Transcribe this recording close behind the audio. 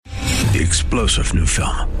The explosive new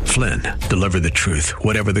film, Flynn, deliver the truth,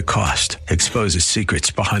 whatever the cost, exposes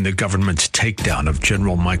secrets behind the government's takedown of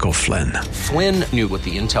General Michael Flynn. Flynn knew what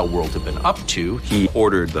the intel world had been up to. He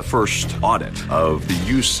ordered the first audit of the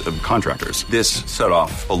use of contractors. This set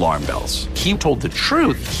off alarm bells. He told the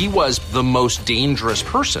truth. He was the most dangerous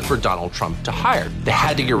person for Donald Trump to hire. They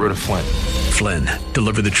had to get rid of Flynn. Flynn,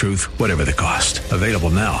 deliver the truth, whatever the cost. Available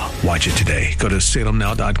now. Watch it today. Go to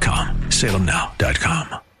salemnow.com.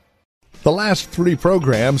 salemnow.com. The last 3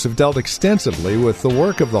 programs have dealt extensively with the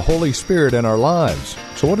work of the Holy Spirit in our lives.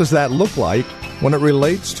 So what does that look like when it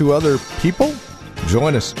relates to other people?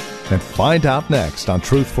 Join us and find out next on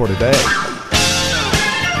Truth for Today.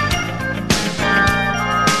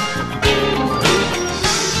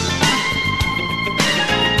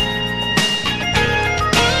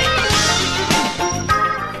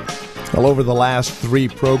 Well, over the last 3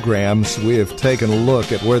 programs, we have taken a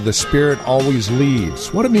look at where the Spirit always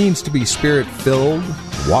leads, what it means to be Spirit-filled,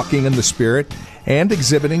 walking in the Spirit, and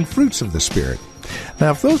exhibiting fruits of the Spirit.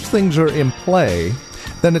 Now, if those things are in play,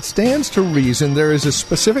 then it stands to reason there is a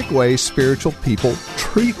specific way spiritual people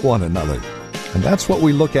treat one another. And that's what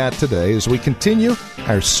we look at today as we continue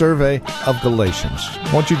our survey of Galatians.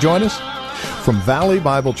 Won't you join us? From Valley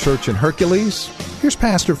Bible Church in Hercules, here's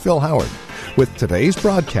Pastor Phil Howard with today's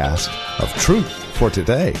broadcast of Truth for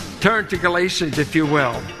Today. Turn to Galatians, if you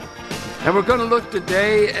will. And we're going to look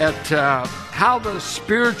today at how the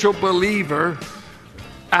spiritual believer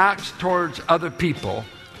acts towards other people.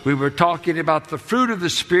 We were talking about the fruit of the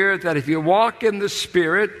Spirit, that if you walk in the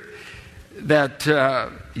Spirit, that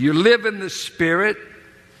you live in the Spirit,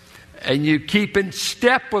 and you keep in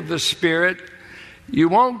step with the Spirit, you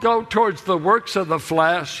won't go towards the works of the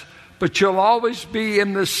flesh, but you'll always be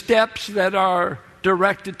in the steps that are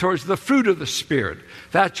directed towards the fruit of the Spirit.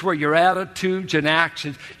 That's where your attitudes and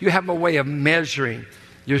actions, you have a way of measuring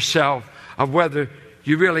yourself of whether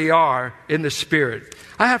you really are in the Spirit.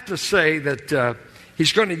 I have to say that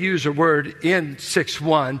he's going to use a word in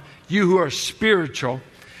 6:1, you who are spiritual.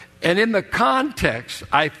 And in the context,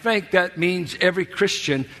 I think that means every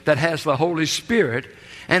Christian that has the Holy Spirit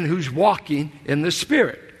and who's walking in the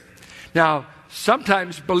Spirit. Now,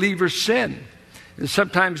 sometimes believers sin, and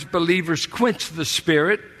sometimes believers quench the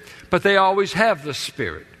Spirit, but they always have the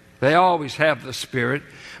Spirit. They always have the Spirit.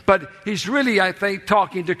 But he's really, I think,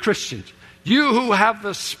 talking to Christians. You who have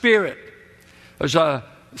the Spirit.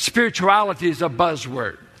 Spirituality is a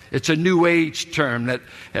buzzword. It's a New Age term that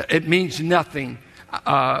it means nothing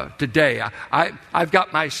today. I've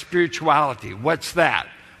got my spirituality. What's that?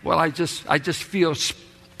 Well, I just feel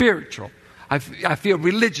spiritual. I feel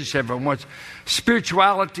religious everyone wants.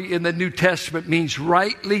 Spirituality in the New Testament means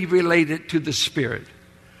rightly related to the Spirit.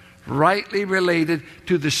 Rightly related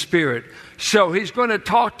to the Spirit. So he's going to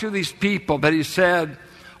talk to these people that he said,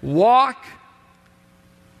 walk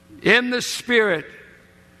in the Spirit,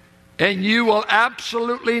 and you will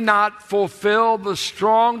absolutely not fulfill the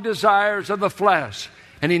strong desires of the flesh.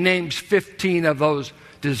 And he names 15 of those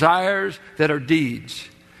desires that are deeds.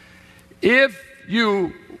 If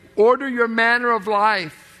you order your manner of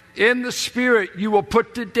life in the Spirit, you will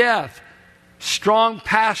put to death strong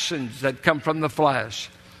passions that come from the flesh.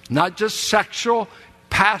 Not just sexual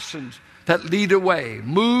passions that lead away,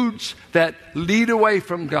 moods that lead away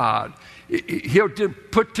from God. He'll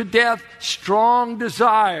put to death strong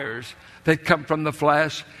desires that come from the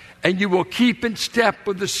flesh, and you will keep in step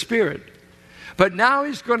with the Spirit. But now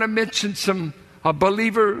he's going to mention a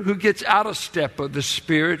believer who gets out of step with the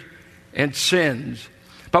Spirit and sins.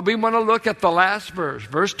 But we want to look at the last verse,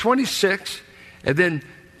 verse 26, and then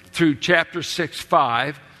through chapter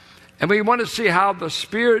 6:5. And we want to see how the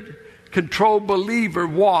Spirit-controlled believer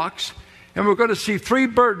walks. And we're going to see 3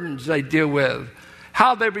 burdens they deal with.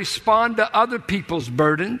 How they respond to other people's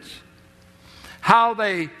burdens. How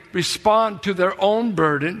they respond to their own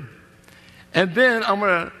burden. And then I'm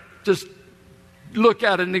going to just look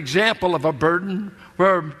at an example of a burden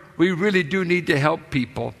where we really do need to help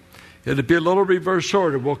people. It'll be a little reverse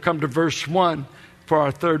order. We'll come to verse 1 for our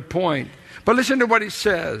third point. But listen to what he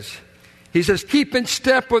says. He says, keep in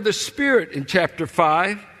step with the Spirit in chapter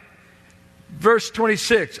 5. Verse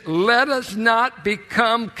 26, let us not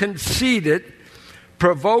become conceited,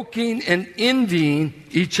 provoking and envying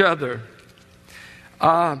each other.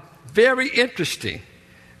 Very interesting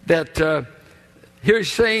that here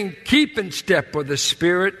he's saying, keep in step with the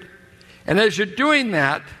Spirit. And as you're doing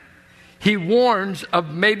that, he warns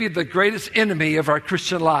of maybe the greatest enemy of our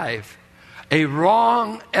Christian life, a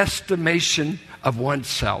wrong estimation of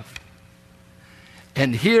oneself.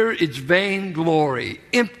 And here it's vainglory,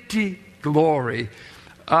 empty glory,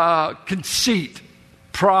 conceit,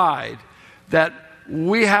 pride, that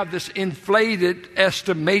we have this inflated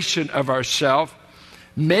estimation of ourselves,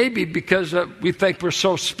 maybe because we think we're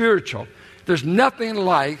so spiritual. There's nothing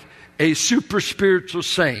like a super spiritual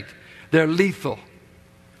saint. They're lethal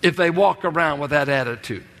if they walk around with that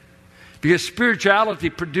attitude. Because spirituality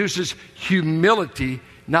produces humility,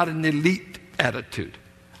 not an elite attitude.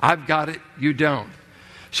 I've got it, you don't.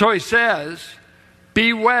 So he says,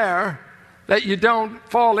 beware that you don't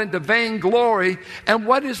fall into vainglory. And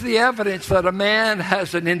what is the evidence that a man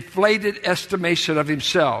has an inflated estimation of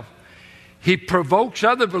himself? He provokes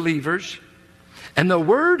other believers. And the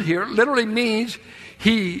word here literally means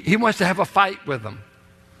he wants to have a fight with them.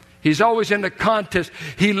 He's always in a contest.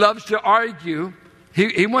 He loves to argue.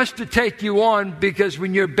 He wants to take you on because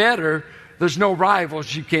when you're better, there's no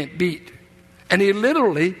rivals you can't beat. And he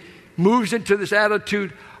literally moves into this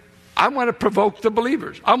attitude, I want to provoke the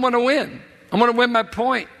believers. I want to win. I want to win my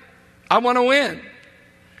point. I want to win.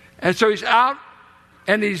 And so he's out,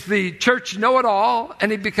 and he's the church know-it-all,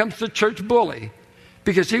 and he becomes the church bully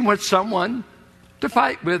because he wants someone to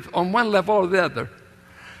fight with on one level or the other.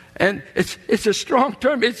 And it's a strong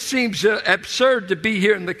term. It seems absurd to be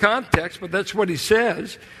here in the context, but that's what he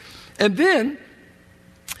says. And then,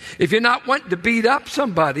 if you're not wanting to beat up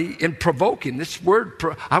somebody in provoking, this word,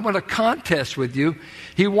 I want a contest with you,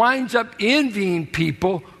 he winds up envying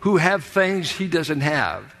people who have things he doesn't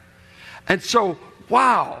have. And so,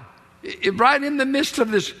 wow, right in the midst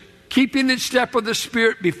of this, keeping in step with the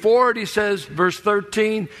Spirit, before it, he says, verse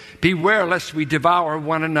 13, beware lest we devour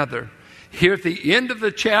one another. Here at the end of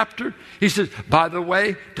the chapter, he says, by the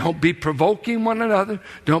way, don't be provoking one another.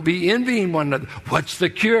 Don't be envying one another. What's the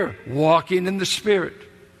cure? Walking in the Spirit.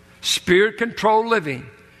 Spirit-controlled living.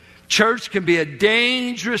 Church can be a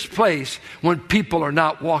dangerous place when people are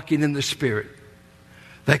not walking in the Spirit.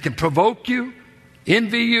 They can provoke you,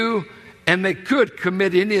 envy you, and they could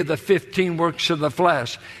commit any of the 15 works of the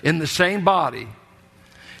flesh in the same body.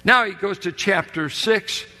 Now he goes to chapter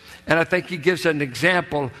 6, and I think he gives an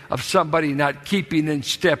example of somebody not keeping in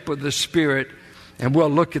step with the Spirit, and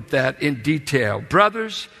we'll look at that in detail.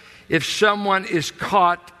 Brothers, if someone is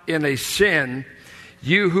caught in a sin,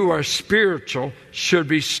 you who are spiritual should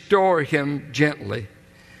restore him gently.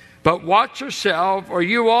 But watch yourself, or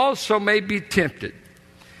you also may be tempted.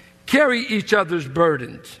 Carry each other's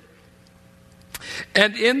burdens.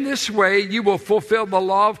 And in this way you will fulfill the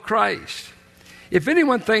law of Christ. If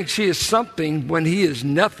anyone thinks he is something when he is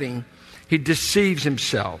nothing, he deceives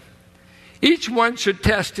himself. Each one should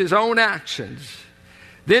test his own actions.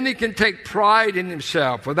 Then he can take pride in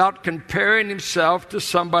himself without comparing himself to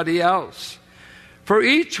somebody else. For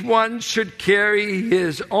each one should carry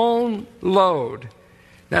his own load.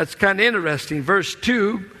 Now it's kind of interesting. Verse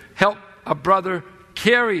 2, help a brother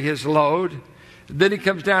carry his load. Then he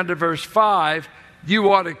comes down to verse 5,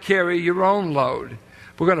 you ought to carry your own load.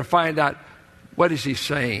 We're going to find out, what is he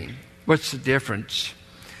saying? What's the difference?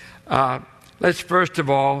 Let's first of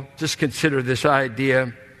all just consider this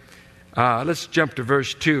idea. Let's jump to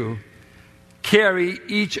verse 2. Carry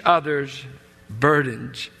each other's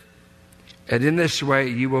burdens, and in this way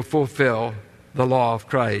you will fulfill the law of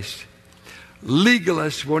Christ.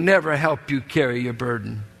 Legalists will never help you carry your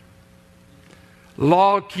burden.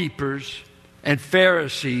 Law keepers and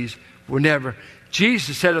Pharisees will never.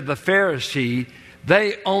 Jesus said of the Pharisee,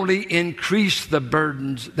 they only increase the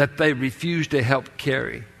burdens that they refuse to help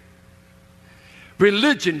carry.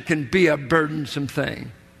 Religion can be a burdensome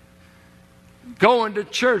thing. Going to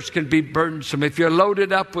church can be burdensome. If you're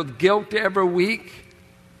loaded up with guilt every week,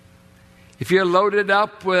 if you're loaded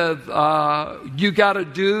up with you've got to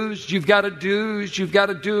do,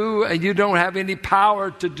 and you don't have any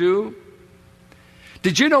power to do.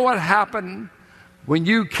 Did you know what happened when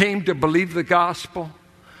you came to believe the gospel?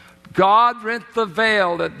 God rent the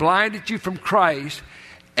veil that blinded you from Christ,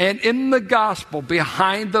 and in the gospel,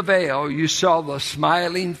 behind the veil, you saw the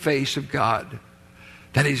smiling face of God.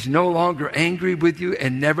 That He's no longer angry with you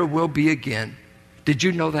and never will be again. Did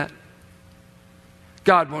you know that?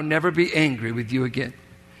 God will never be angry with you again.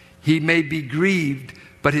 He may be grieved,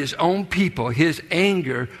 but His own people, His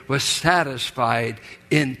anger was satisfied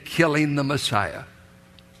in killing the Messiah.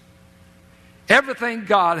 Everything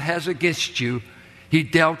God has against you, He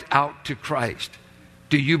dealt out to Christ.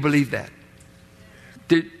 Do you believe that?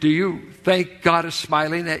 Do you think God is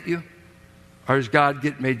smiling at you? Or is God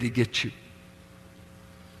getting ready to get you?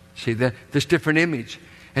 See, this different image.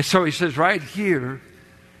 And so he says right here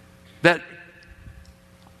that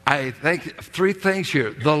I think three things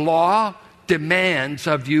here. The law demands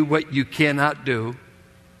of you what you cannot do.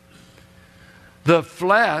 The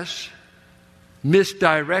flesh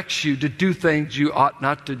misdirects you to do things you ought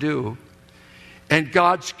not to do. And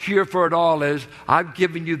God's cure for it all is, I've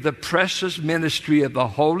given you the precious ministry of the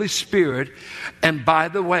Holy Spirit. And by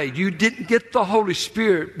the way, you didn't get the Holy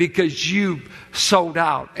Spirit because you sold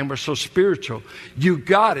out and were so spiritual. You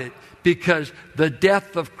got it because the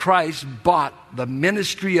death of Christ bought the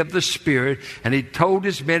ministry of the Spirit. And he told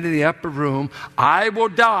his men in the upper room, I will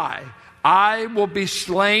die. I will be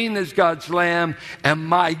slain as God's lamb, and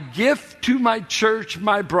my gift to my church,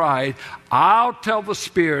 my bride, I'll tell the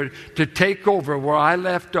Spirit to take over where I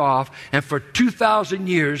left off. And for 2,000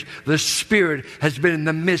 years, the Spirit has been in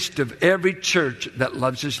the midst of every church that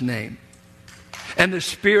loves his name. And the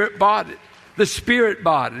Spirit bought it. The Spirit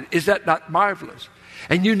bought it. Is that not marvelous?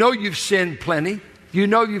 And you know you've sinned plenty. You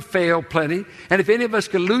know you've failed plenty. And if any of us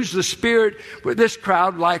can lose the Spirit, with this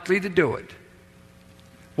crowd likely to do it.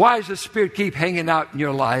 Why does the Spirit keep hanging out in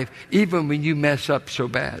your life even when you mess up so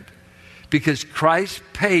bad? Because Christ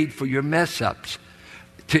paid for your mess ups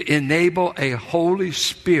to enable a Holy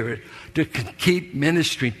Spirit to keep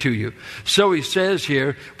ministering to you. So he says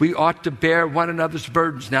here, we ought to bear one another's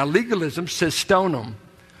burdens. Now legalism says stone them.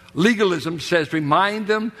 Legalism says remind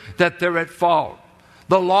them that they're at fault.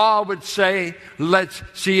 The law would say, let's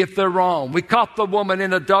see if they're wrong. We caught the woman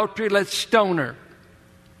in adultery, let's stone her.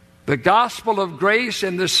 The gospel of grace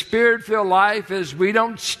and the Spirit-filled life is we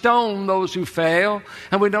don't stone those who fail,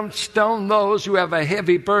 and we don't stone those who have a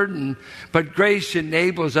heavy burden, but grace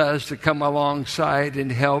enables us to come alongside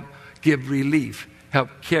and help give relief, help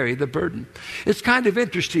carry the burden. It's kind of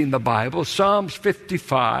interesting in the Bible, Psalms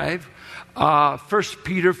 55, 1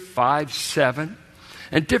 Peter 5:7,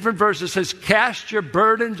 and different verses says, cast your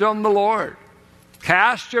burdens on the Lord.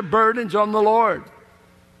 Cast your burdens on the Lord.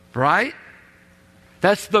 Right?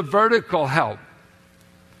 That's the vertical help.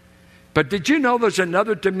 But did you know there's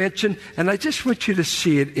another dimension? And I just want you to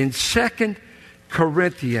see it in 2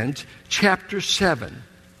 Corinthians chapter 7.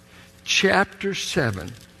 Chapter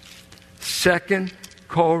 7. 2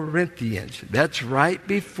 Corinthians. That's right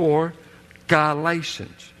before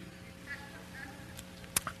Galatians.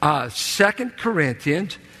 2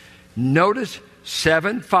 Corinthians, notice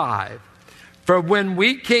 7:5. For when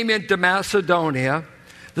we came into Macedonia,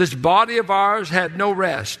 this body of ours had no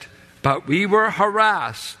rest, but we were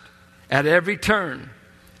harassed at every turn.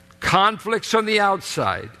 Conflicts on the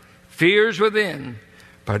outside, fears within.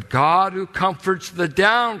 But God who comforts the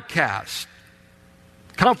downcast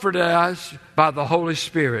comforted us by the Holy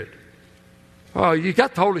Spirit. Oh, you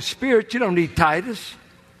got the Holy Spirit, you don't need Titus.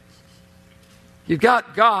 You've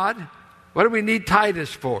got God. What do we need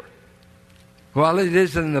Titus for? Well, it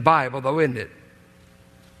isn't in the Bible, though, isn't it?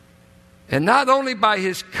 And not only by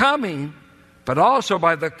his coming, but also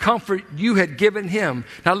by the comfort you had given him.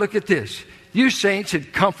 Now look at this. You saints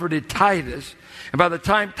had comforted Titus. And by the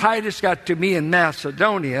time Titus got to me in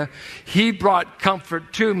Macedonia, he brought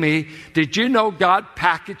comfort to me. Did you know God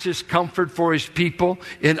packages comfort for his people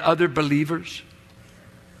in other believers?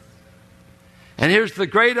 And here's the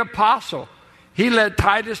great apostle. He led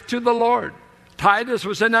Titus to the Lord. Titus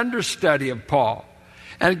was an understudy of Paul.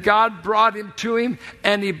 And God brought him to him,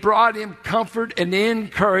 and he brought him comfort and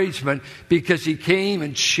encouragement because he came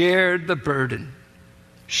and shared the burden.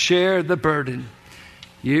 Shared the burden.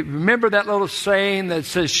 You remember that little saying that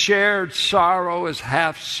says, shared sorrow is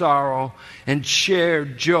half sorrow, and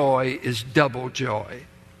shared joy is double joy.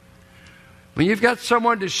 When you've got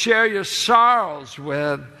someone to share your sorrows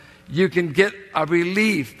with, you can get a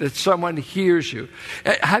relief that someone hears you.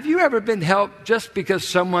 Have you ever been helped just because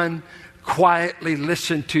someone quietly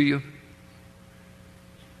listen to you?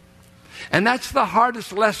 And that's the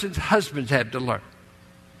hardest lessons husbands have to learn.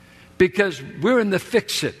 Because we're in the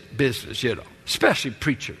fix-it business, you know, especially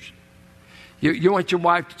preachers. You want your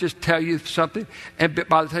wife to just tell you something, and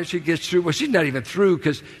by the time she gets through, well, she's not even through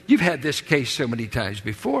because you've had this case so many times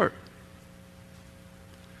before.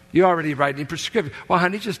 You're already writing prescription. Well,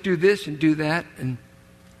 honey, just do this and do that. And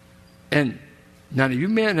none of you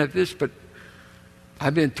men have this, but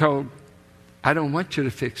I've been told, I don't want you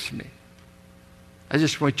to fix me. I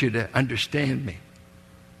just want you to understand me.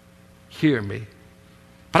 Hear me.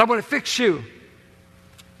 But I want to fix you.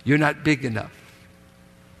 You're not big enough.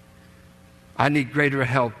 I need greater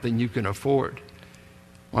help than you can afford.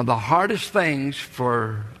 One of the hardest things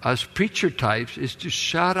for us preacher types is to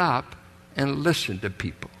shut up and listen to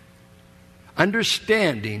people.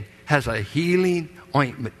 Understanding has a healing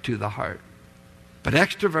ointment to the heart. But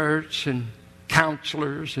extroverts and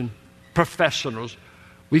counselors and professionals,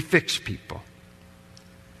 we fix people.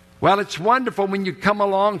 Well, it's wonderful when you come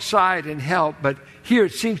alongside and help, but here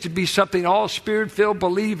it seems to be something all Spirit-filled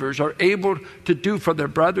believers are able to do for their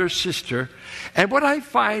brother or sister. And what I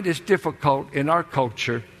find is difficult in our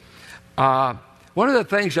culture, One of the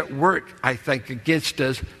things that work, I think, against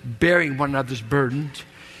us bearing one another's burdens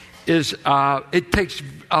is it takes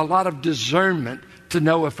a lot of discernment to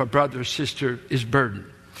know if a brother or sister is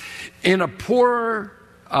burdened. In a poorer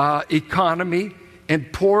economy, in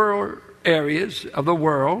poorer areas of the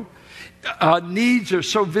world, needs are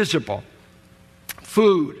so visible.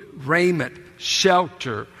 Food, raiment,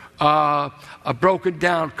 shelter, a broken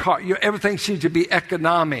down car. Everything seems to be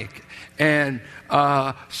economic and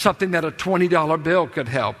something that a $20 bill could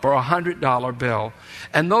help or a $100 bill.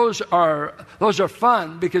 And those are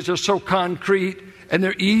fun because they're so concrete and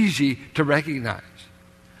they're easy to recognize.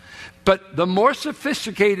 But the more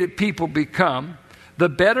sophisticated people become, the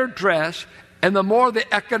better dressed, and the more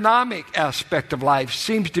the economic aspect of life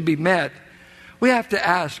seems to be met, we have to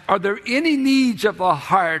ask, are there any needs of the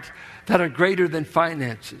heart that are greater than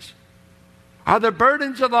finances? Are the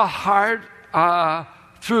burdens of the heart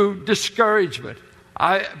through discouragement?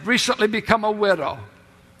 I recently become a widow.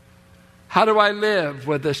 How do I live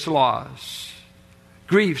with this loss?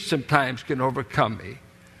 Grief sometimes can overcome me.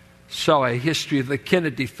 Saw a history of the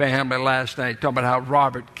Kennedy family last night, talking about how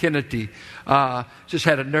Robert Kennedy just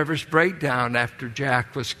had a nervous breakdown after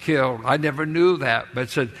Jack was killed. I never knew that, but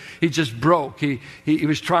said he just broke. He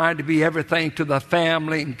was trying to be everything to the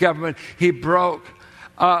family and government. He broke.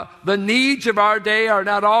 The needs of our day are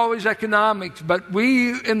not always economics, but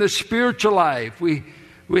we in the spiritual life, we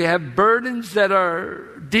have burdens that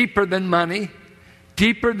are deeper than money,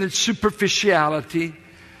 deeper than superficiality.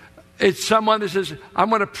 It's someone that says, I'm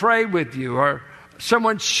going to pray with you, or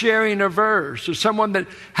someone sharing a verse, or someone that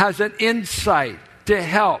has an insight to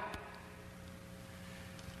help.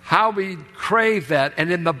 How we crave that.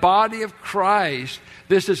 And in the body of Christ,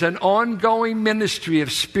 this is an ongoing ministry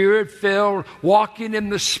of Spirit-filled, walking in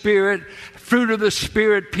the Spirit, fruit of the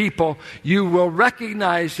Spirit people. You will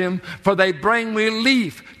recognize them, for they bring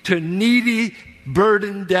relief to needy,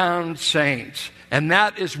 burdened down saints. And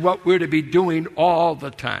that is what we're to be doing all the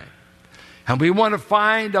time. And we want to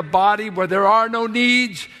find a body where there are no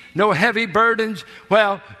needs, no heavy burdens.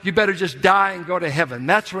 Well, you better just die and go to heaven.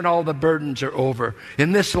 That's when all the burdens are over.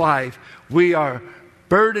 In this life, we are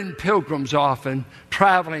burdened pilgrims often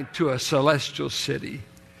traveling to a celestial city.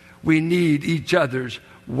 We need each other's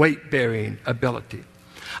weight-bearing ability.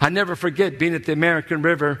 I never forget being at the American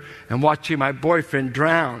River and watching my boyfriend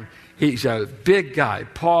drown. He's a big guy,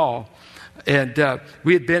 Paul. And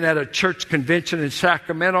we had been at a church convention in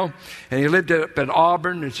Sacramento, and he lived up in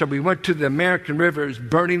Auburn. And so we went to the American River. It was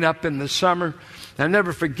burning up in the summer. And I'll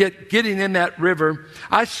never forget getting in that river.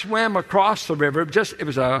 I swam across the river. It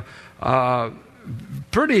was a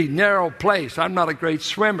pretty narrow place. I'm not a great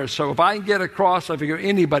swimmer, so if I can get across, I figure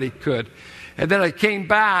anybody could. And then I came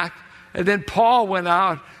back, and then Paul went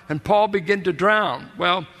out, and Paul began to drown.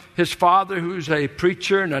 Well, his father, who's a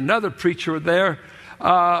preacher, and another preacher were there,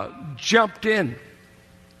 jumped in,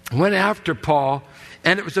 went after Paul,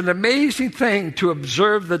 and it was an amazing thing to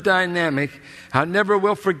observe the dynamic. I never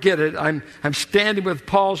will forget it. I'm standing with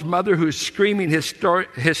Paul's mother, who's screaming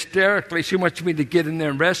hysterically. She wants me to get in there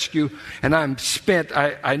and rescue, and I'm spent.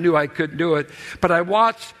 I knew I couldn't do it. But I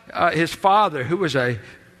watched his father, who was a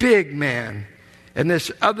big man, and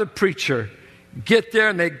this other preacher get there,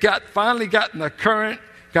 and they finally got in the current,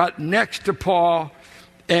 got next to Paul,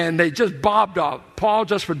 and they just bobbed off. Paul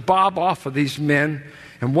just would bob off of these men,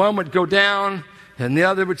 and one would go down, and the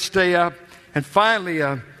other would stay up. And finally,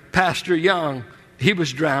 Pastor Young, he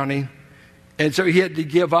was drowning, and so he had to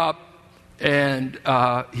give up, and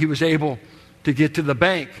he was able to get to the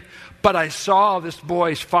bank. But I saw this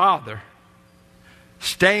boy's father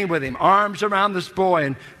staying with him, arms around this boy,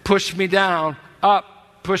 and pushed me down,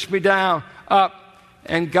 up, pushed me down, up.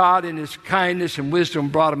 And God, in His kindness and wisdom,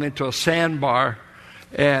 brought him into a sandbar.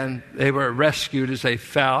 And they were rescued as they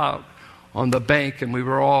fell out on the bank. And we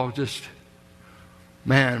were all just,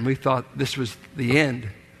 man, we thought this was the end.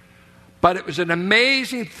 But it was an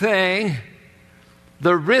amazing thing,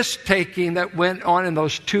 the risk-taking that went on in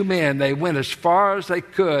those two men. They went as far as they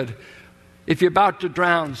could. If you're about to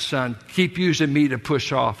drown, son, keep using me to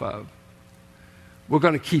push off of. We're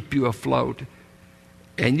going to keep you afloat.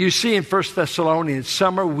 And you see in 1 Thessalonians,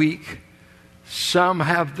 some are weak. Some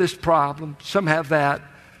have this problem. Some have that.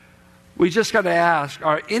 We just got to ask,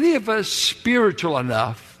 are any of us spiritual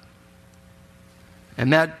enough?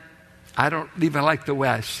 And that, I don't even like the way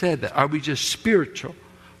I said that. Are we just spiritual,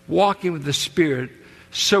 walking with the Spirit,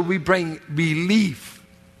 so we bring relief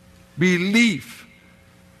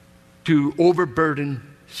to overburdened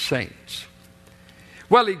saints?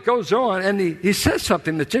 Well, he goes on and he says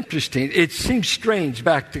something that's interesting. It seems strange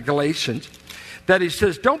back to Galatians that he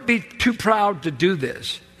says, don't be too proud to do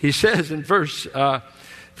this. He says in verse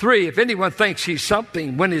 3, if anyone thinks he's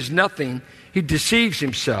something when he's nothing, he deceives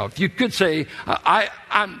himself. You could say,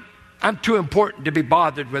 I'm too important to be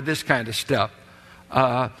bothered with this kind of stuff.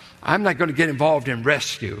 I'm not going to get involved in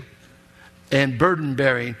rescue and burden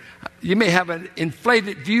bearing. You may have an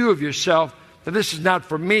inflated view of yourself that this is not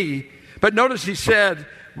for me. But notice he said,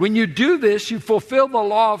 when you do this, you fulfill the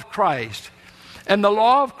law of Christ. And the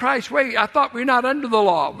law of Christ, wait, I thought we're not under the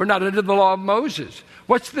law. We're not under the law of Moses.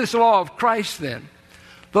 What's this law of Christ then?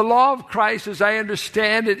 The law of Christ, as I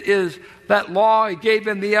understand it, is that law he gave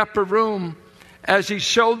in the upper room as he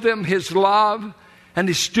showed them his love and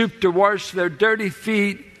he stooped to wash their dirty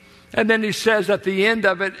feet. And then he says at the end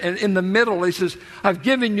of it, and in the middle, he says, I've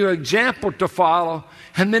given you an example to follow.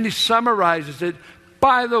 And then he summarizes it.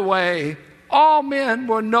 By the way, all men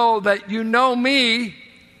will know that you know me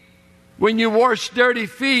when you wash dirty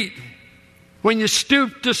feet, when you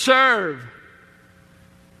stoop to serve.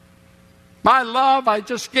 My love, I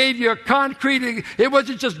just gave you a concrete, it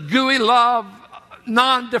wasn't just gooey love,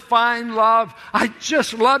 non-defined love. I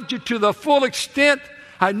just loved you to the full extent.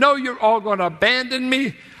 I know you're all going to abandon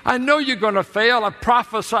me. I know you're going to fail. I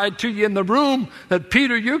prophesied to you in the room that,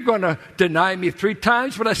 Peter, you're going to deny me 3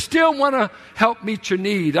 times, but I still want to help meet your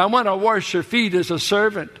need. I want to wash your feet as a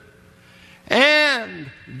servant. And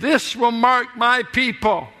this will mark my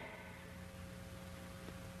people.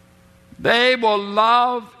 They will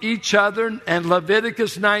love each other. And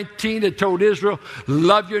Leviticus 19, it told Israel,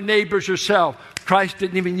 love your neighbors yourself. Christ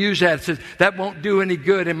didn't even use that. It says, that won't do any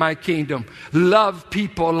good in my kingdom. Love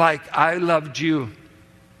people like I loved you.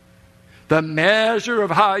 The measure of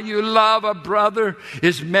how you love a brother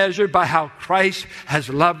is measured by how Christ has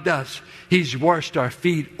loved us. He's washed our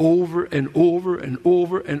feet over and over and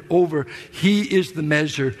over and over. He is the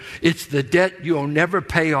measure. It's the debt you'll never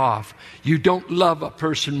pay off. You don't love a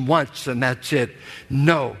person once and that's it.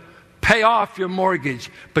 No. Pay off your mortgage,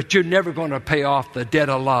 but you're never going to pay off the debt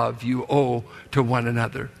of love you owe to one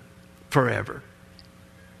another forever.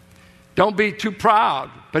 Don't be too proud,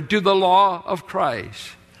 but do the law of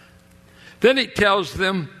Christ. Then he tells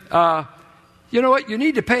them, you know what? You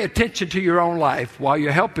need to pay attention to your own life while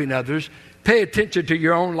you're helping others. Pay attention to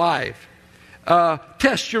your own life.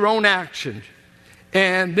 Test your own actions.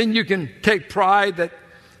 And then you can take pride that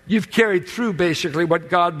you've carried through basically what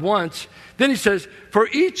God wants. Then he says, for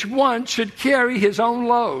each one should carry his own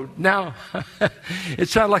load. Now, it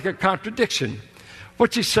sounds like a contradiction.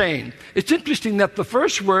 What's he saying? It's interesting that the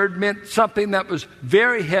first word meant something that was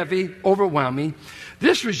very heavy, overwhelming.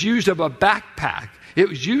 This was used of a backpack. It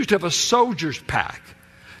was used of a soldier's pack.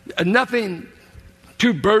 Nothing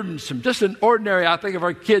too burdensome. Just an ordinary, I think of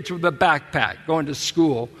our kids with a backpack going to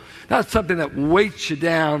school. Not something that weights you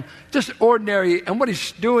down. Just ordinary. And what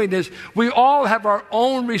he's doing is we all have our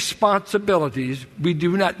own responsibilities. We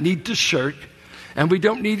do not need to shirk. And we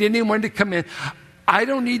don't need anyone to come in. I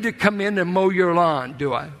don't need to come in and mow your lawn,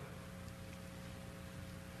 do I?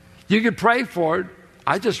 You can pray for it.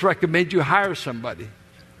 I just recommend you hire somebody.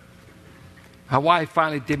 My wife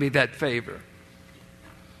finally did me that favor.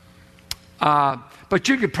 But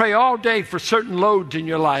you can pray all day for certain loads in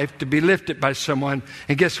your life to be lifted by someone.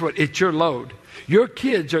 And guess what? It's your load. Your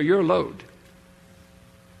kids are your load.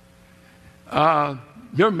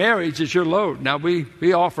 Your marriage is your load. Now,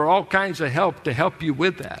 we offer all kinds of help to help you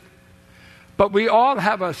with that. But we all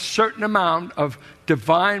have a certain amount of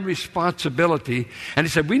divine responsibility. And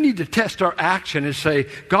he said, we need to test our action and say,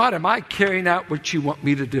 God, am I carrying out what you want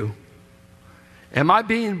me to do? Am I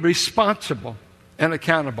being responsible and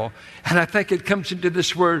accountable? And I think it comes into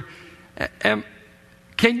this word, can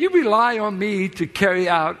you rely on me to carry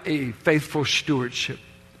out a faithful stewardship?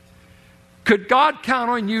 Could God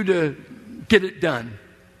count on you to get it done?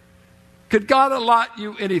 Could God allot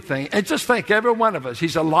you anything? And just think, every one of us,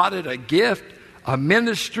 he's allotted a gift, a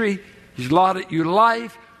ministry. He's allotted you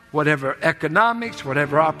life, whatever economics,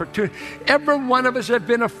 whatever opportunity. Every one of us have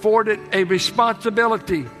been afforded a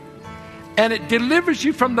responsibility. And it delivers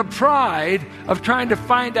you from the pride of trying to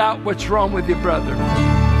find out what's wrong with your brother.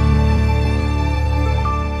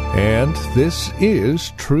 And this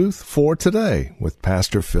is Truth for Today with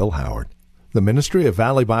Pastor Phil Howard, the ministry of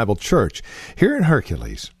Valley Bible Church here in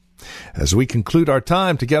Hercules. As we conclude our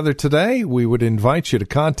time together today, we would invite you to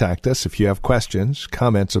contact us if you have questions,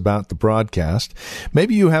 comments about the broadcast.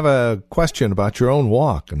 Maybe you have a question about your own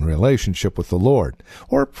walk and relationship with the Lord,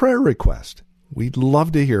 or a prayer request. We'd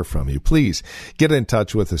love to hear from you. Please get in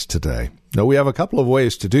touch with us today. Now, we have a couple of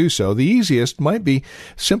ways to do so. The easiest might be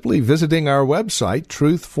simply visiting our website,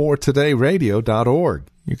 truthfortodayradio.org.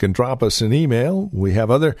 You can drop us an email. We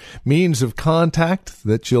have other means of contact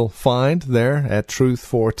that you'll find there at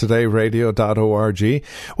truthfortodayradio.org.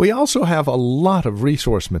 We also have a lot of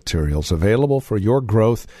resource materials available for your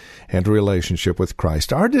growth and relationship with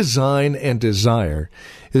Christ. Our design and desire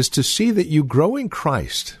is to see that you grow in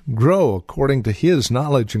Christ, grow according to His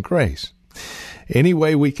knowledge and grace. Any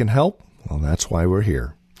way we can help, well, that's why we're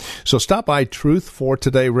here. So stop by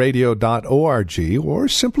truthfortodayradio.org or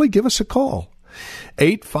simply give us a call.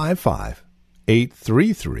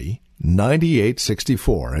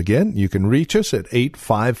 855-833-9864. Again, you can reach us at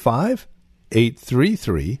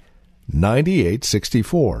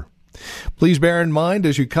 855-833-9864. Please bear in mind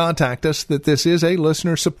as you contact us that this is a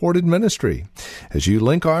listener-supported ministry. As you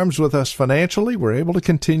link arms with us financially, we're able to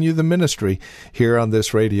continue the ministry here on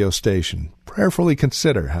this radio station. Prayerfully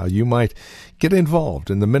consider how you might get involved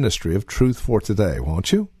in the ministry of Truth for Today,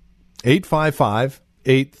 won't you?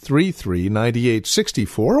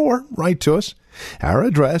 855-833-9864, or write to us. Our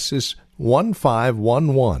address is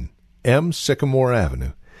 1511 M. Sycamore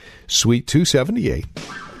Avenue, Suite 278,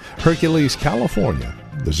 Hercules, California.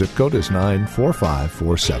 The zip code is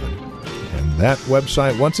 94547. And that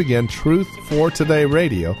website, once again,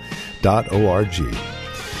 truthfortodayradio.org.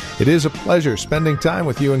 It is a pleasure spending time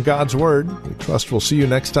with you in God's Word. We trust we'll see you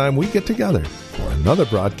next time we get together for another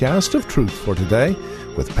broadcast of Truth for Today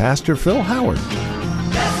with Pastor Phil Howard.